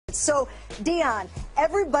So, Dion,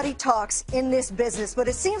 everybody talks in this business, but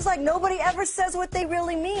it seems like nobody ever says what they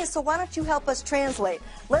really mean. So why don't you help us translate?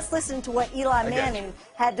 Let's listen to what Eli Manning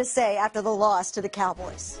had to say after the loss to the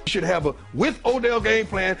Cowboys. We should have a with Odell game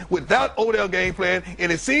plan, without Odell game plan,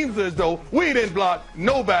 and it seems as though we didn't block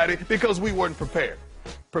nobody because we weren't prepared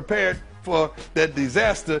for that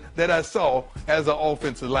disaster that I saw as an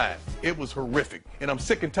offensive line. It was horrific, and I'm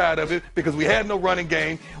sick and tired of it because we had no running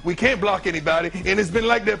game. We can't block anybody, and it's been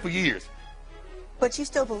like that for years. But you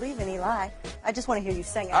still believe in Eli. I just want to hear you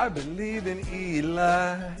sing it. I believe in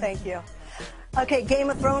Eli. Thank you. Okay, Game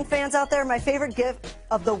of Thrones fans out there, my favorite gif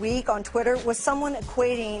of the week on Twitter was someone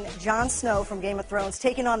equating Jon Snow from Game of Thrones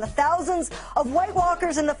taking on the thousands of White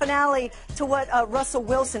Walkers in the finale to what Russell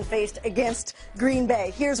Wilson faced against Green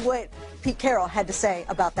Bay. Here's what Pete Carroll had to say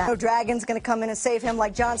about that. No dragon's going to come in and save him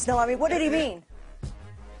like Jon Snow. I mean, what did he mean?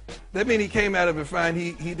 That means he came out of it fine.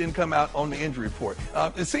 He didn't come out on the injury report.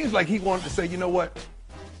 It seems like he wanted to say, you know what,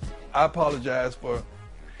 I apologize for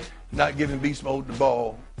not giving Beast Mode the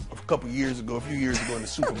ball a few years ago in the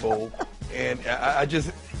Super Bowl. And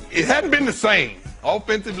it hadn't been the same.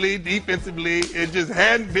 Offensively, defensively, it just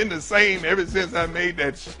hadn't been the same ever since I made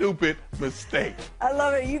that stupid mistake. I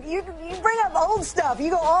love it. You bring up old stuff.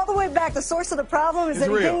 You go all the way back. The source of the problem is that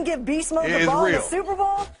he didn't give Beast Mode the ball in the Super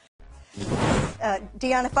Bowl.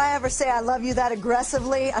 Dion, if I ever say I love you that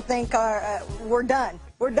aggressively, I think we're done.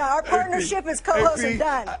 We're done. Our partnership as co-hosts are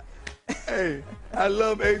done. Hey, I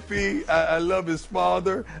love AP. I love his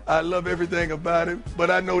father. I love everything about him.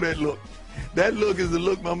 But I know that look. That look is the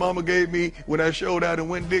look my mama gave me when I showed out and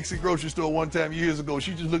went Dixie grocery store one time years ago.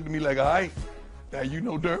 She just looked at me like, all right, now you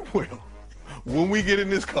know darn well, when we get in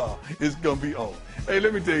this car, it's going to be on. Hey,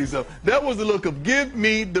 let me tell you something. That was the look of give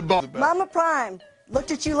me the ball. Mama Prime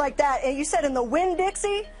looked at you like that, and you said in the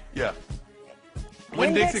Winn-Dixie? Yeah.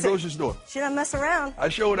 Winn-Dixie grocery store. She doesn't mess around. I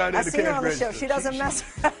showed out at the cash register. Show. She doesn't mess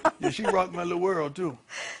around. Yeah, she rocked my little world, too.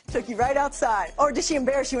 Took you right outside. Or did she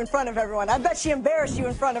embarrass you in front of everyone? I bet she embarrassed you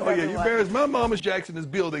in front of everyone. Oh, yeah, you embarrassed. My mama's Jackson's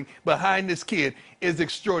building behind this kid is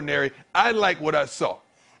extraordinary. I like what I saw.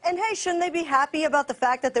 And, hey, shouldn't they be happy about the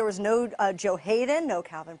fact that there was no Joe Hayden, no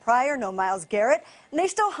Calvin Pryor, no Myles Garrett, and they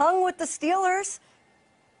still hung with the Steelers?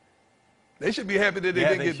 They should be happy that they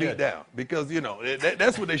didn't get beat down because, you know,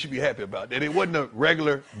 that's what they should be happy about, that it wasn't a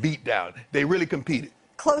regular beat down. They really competed.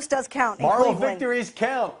 Close does count in Moral Cleveland. Victories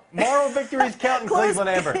count. Moral victories count in Cleveland,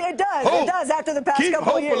 Amber. It does. Hope. It does after the past Keep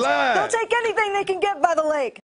couple hope of years. alive. They'll take anything they can get by the lake.